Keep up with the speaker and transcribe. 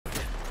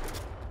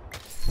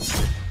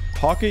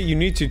Pocket, you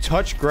need to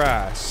touch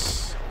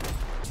grass.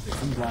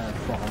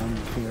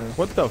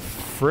 What the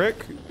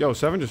frick? Yo,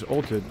 7 just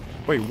ulted.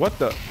 Wait, what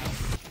the?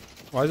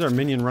 Why is our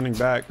minion running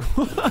back?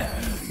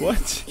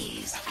 What?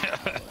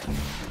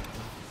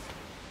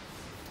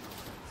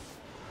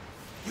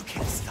 You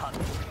can't stop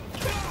me.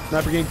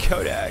 Not forgetting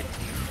Kodak.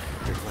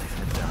 Your life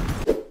had done.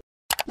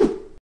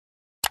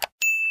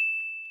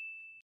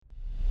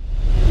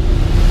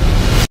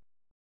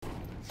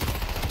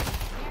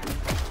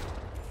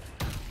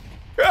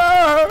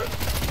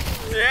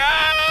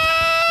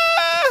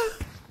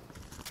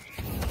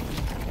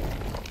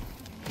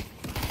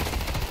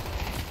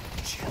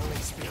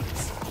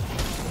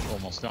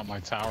 Almost got my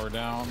tower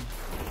down.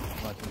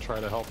 I can try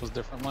to help his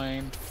different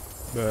lane.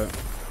 But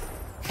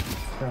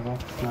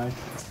nice.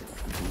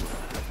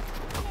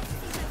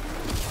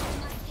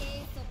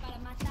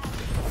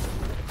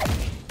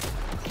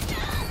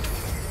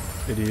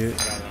 Idiot.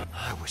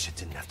 I wish it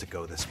didn't have to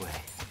go this way.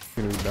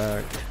 Gonna be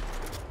back.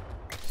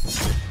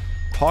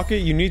 Pocket,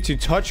 you need to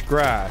touch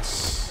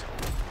grass.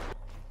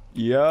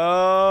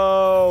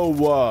 Yo.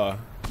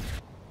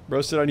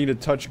 Bro said I need to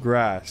touch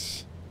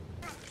grass.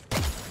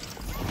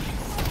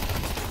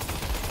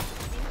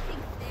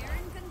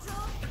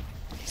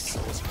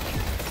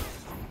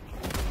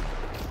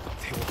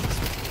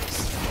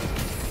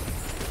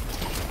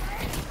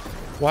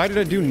 Why did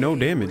I do no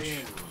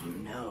damage?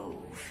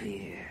 No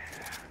fear.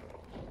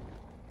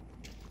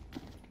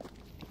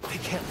 They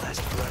can't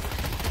last forever.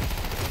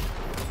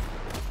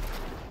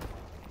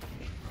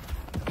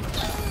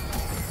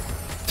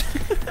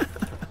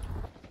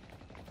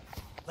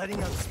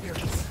 Letting out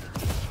spirits.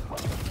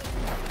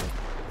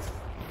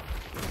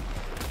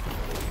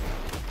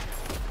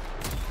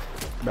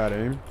 Bad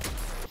aim.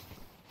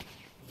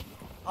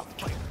 I'll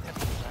fight with them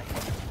tonight.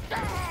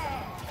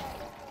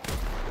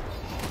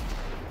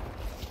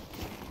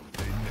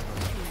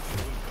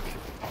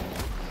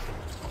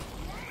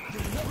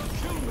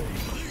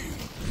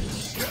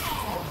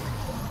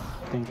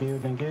 Thank you,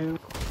 thank you.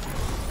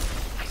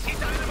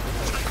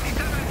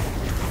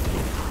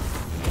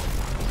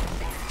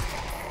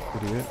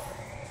 Idiot.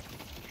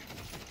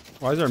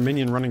 Why is our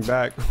minion running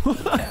back?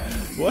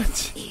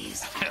 What?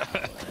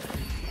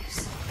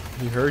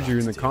 He heard you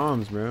in the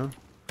comms, bro.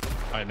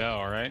 I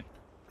know, right?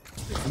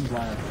 I'm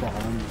glad I saw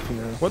him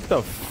here. What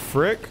the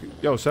frick?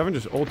 Yo, 7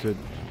 just ulted.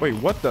 Wait,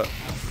 what the?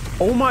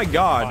 Oh my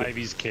god.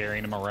 Ivy's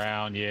carrying him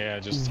around. Yeah,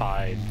 just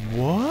tied.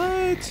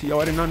 What? Yo,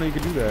 I did not know you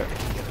could do that.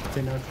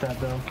 They know that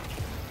though.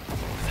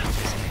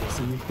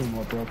 So you feel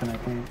more broken, I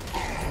think.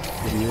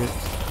 Idiot.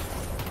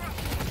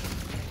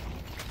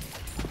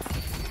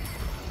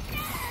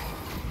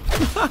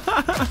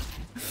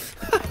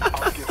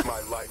 I'll give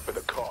my life for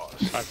the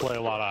cause. I play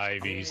a lot of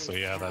Ivy, so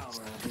yeah, that's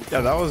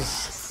Yeah, that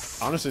was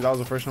honestly that was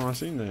the first time I've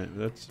seen that.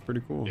 That's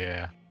pretty cool.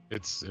 yeah,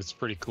 it's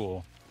pretty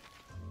cool.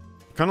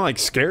 Kind of like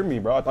scared me,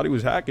 bro. I thought he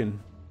was hacking.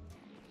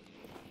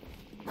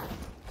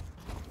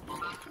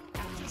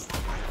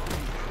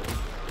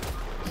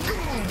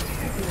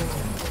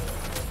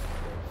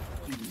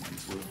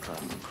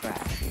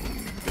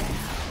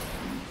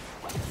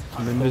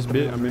 I'm in this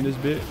bit. I'm in this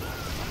bit.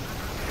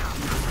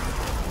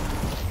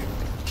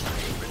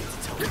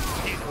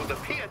 It would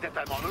appear that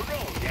I'm on a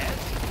roll, yes?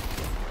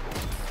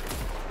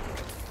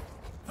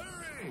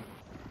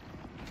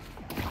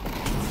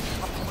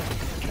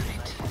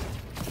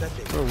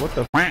 Bro, what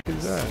the f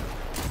is that?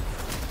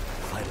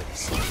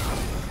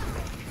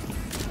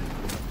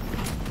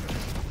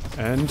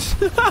 And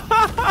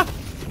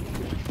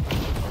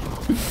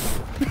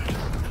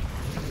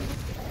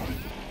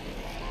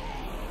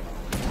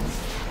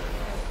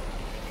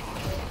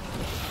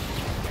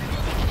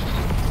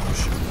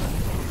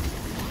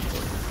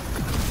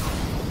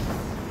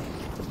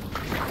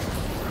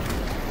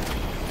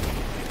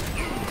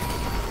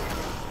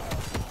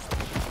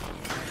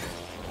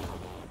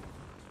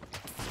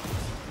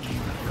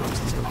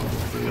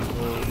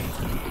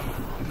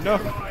no.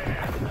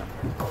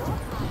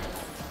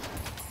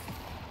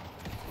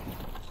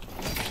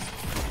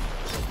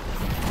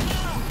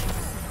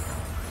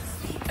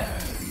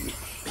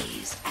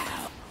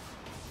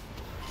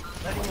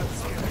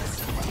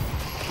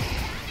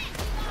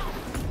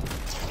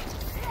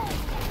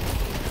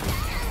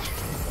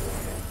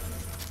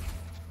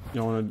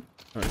 You wanna?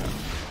 Oh, yeah.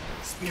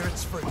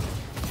 Spirits free.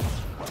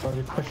 Oh,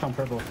 just push on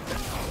purple.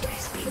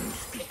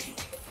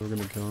 We're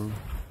gonna kill him.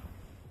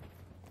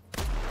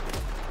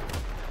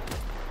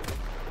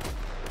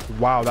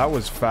 Wow, that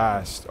was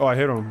fast. Oh, I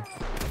hit him.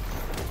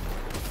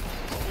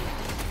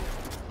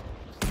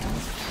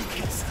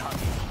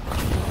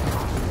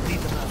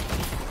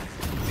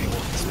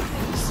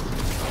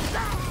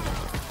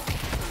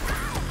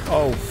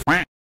 Oh,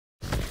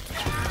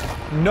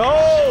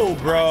 no,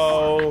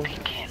 bro.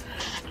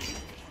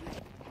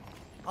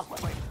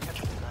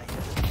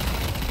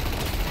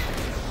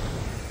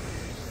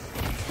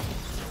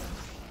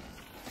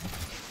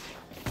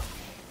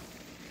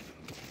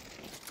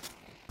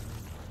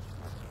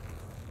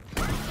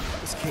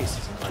 This case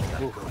isn't running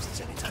out of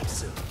ghosts anytime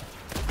soon.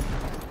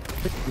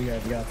 You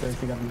guys got there. I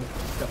think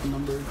I've got the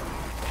numbers.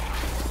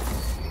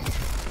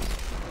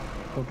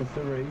 Focus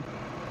the rig.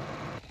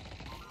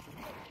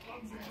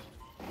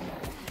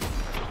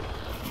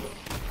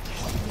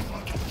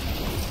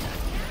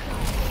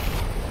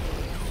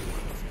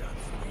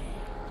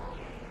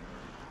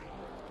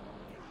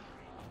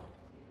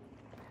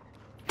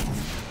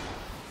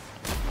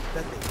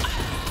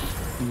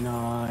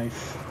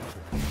 Nice.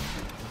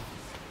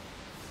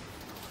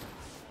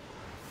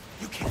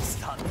 You can't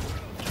stop me.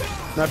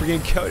 Not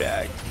forgetting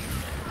Kodak.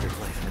 Your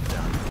life and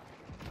death.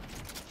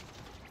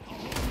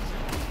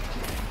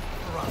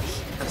 Rush.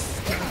 The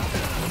sky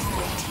is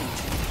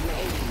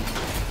waiting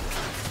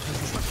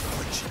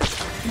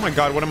to Oh my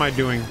god, what am I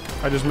doing?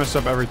 I just messed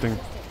up everything.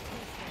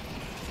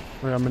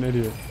 Wait, I'm an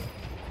idiot.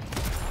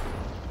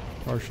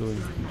 Partially.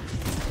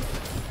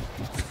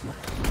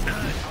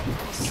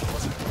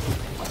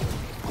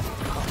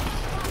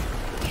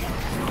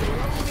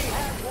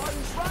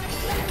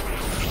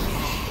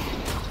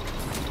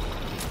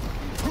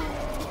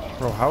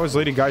 Bro, how is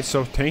Lady Guy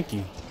so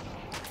tanky?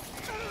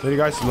 Lady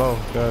Guy's low.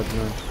 Dead,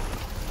 man.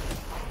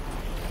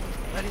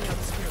 letting out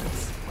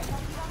spirits.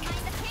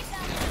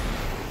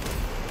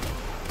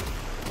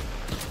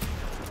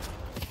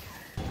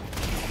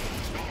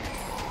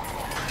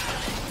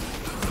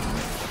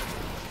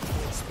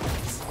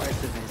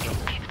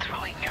 Keep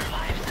throwing your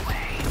lives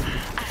away.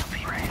 I'll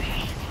be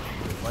ready.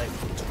 Your life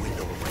will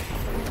dwindle away.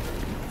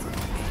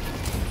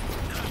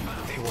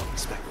 They won't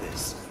expect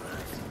this.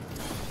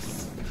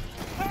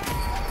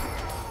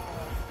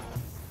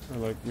 Or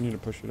like, we need to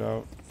push it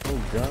out.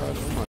 Oh god,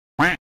 oh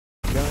my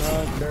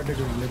god. They're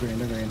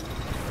green.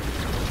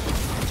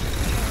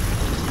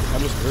 I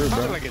just heard, How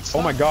bro. did I get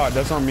Oh my stuck? god,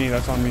 that's on me,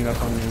 that's on me, that's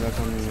on me, that's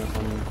on me, that's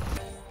on me.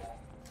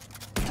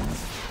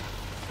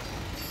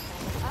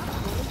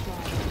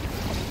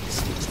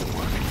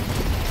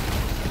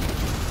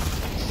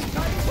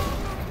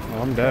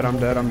 Oh, I'm dead,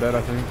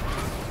 I think.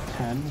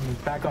 10.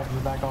 Just back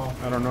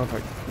off, I don't know if I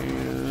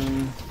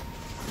can.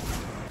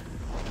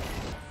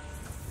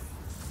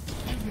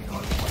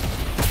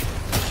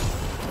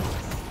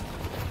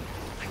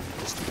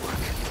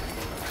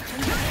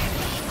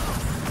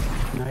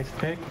 Nice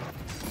pick.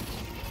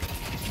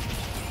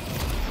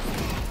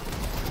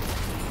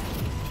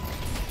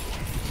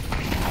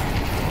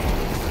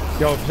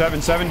 Yo,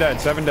 seven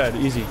dead,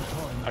 easy.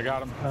 I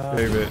got him.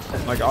 Save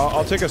it. Like,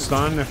 I'll take a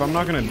stun if I'm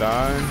not gonna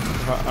die.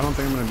 If I don't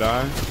think I'm gonna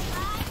die.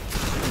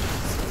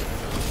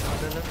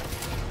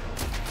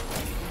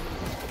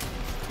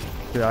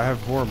 Yeah, I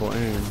have horrible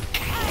aim.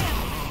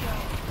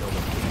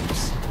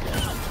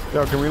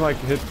 Yo, can we like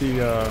hit the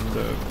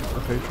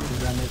patron?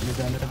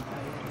 Presented.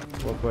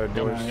 Well played,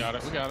 Yeah, boys.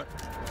 we got it.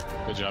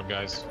 Good job,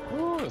 guys.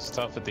 Ooh, it's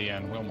tough at the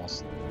end. We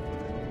almost.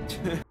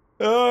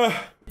 Uh.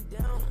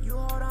 You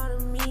hold on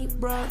to me,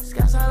 bruh.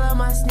 Scouts all up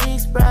my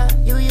sneaks, bruh.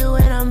 You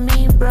and I'm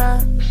me,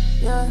 bruh.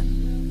 Yeah.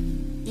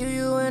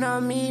 You and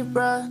I'm me,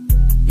 bruh.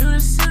 You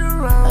just sit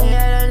around. Oh,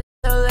 yeah, that's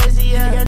so lazy, yeah.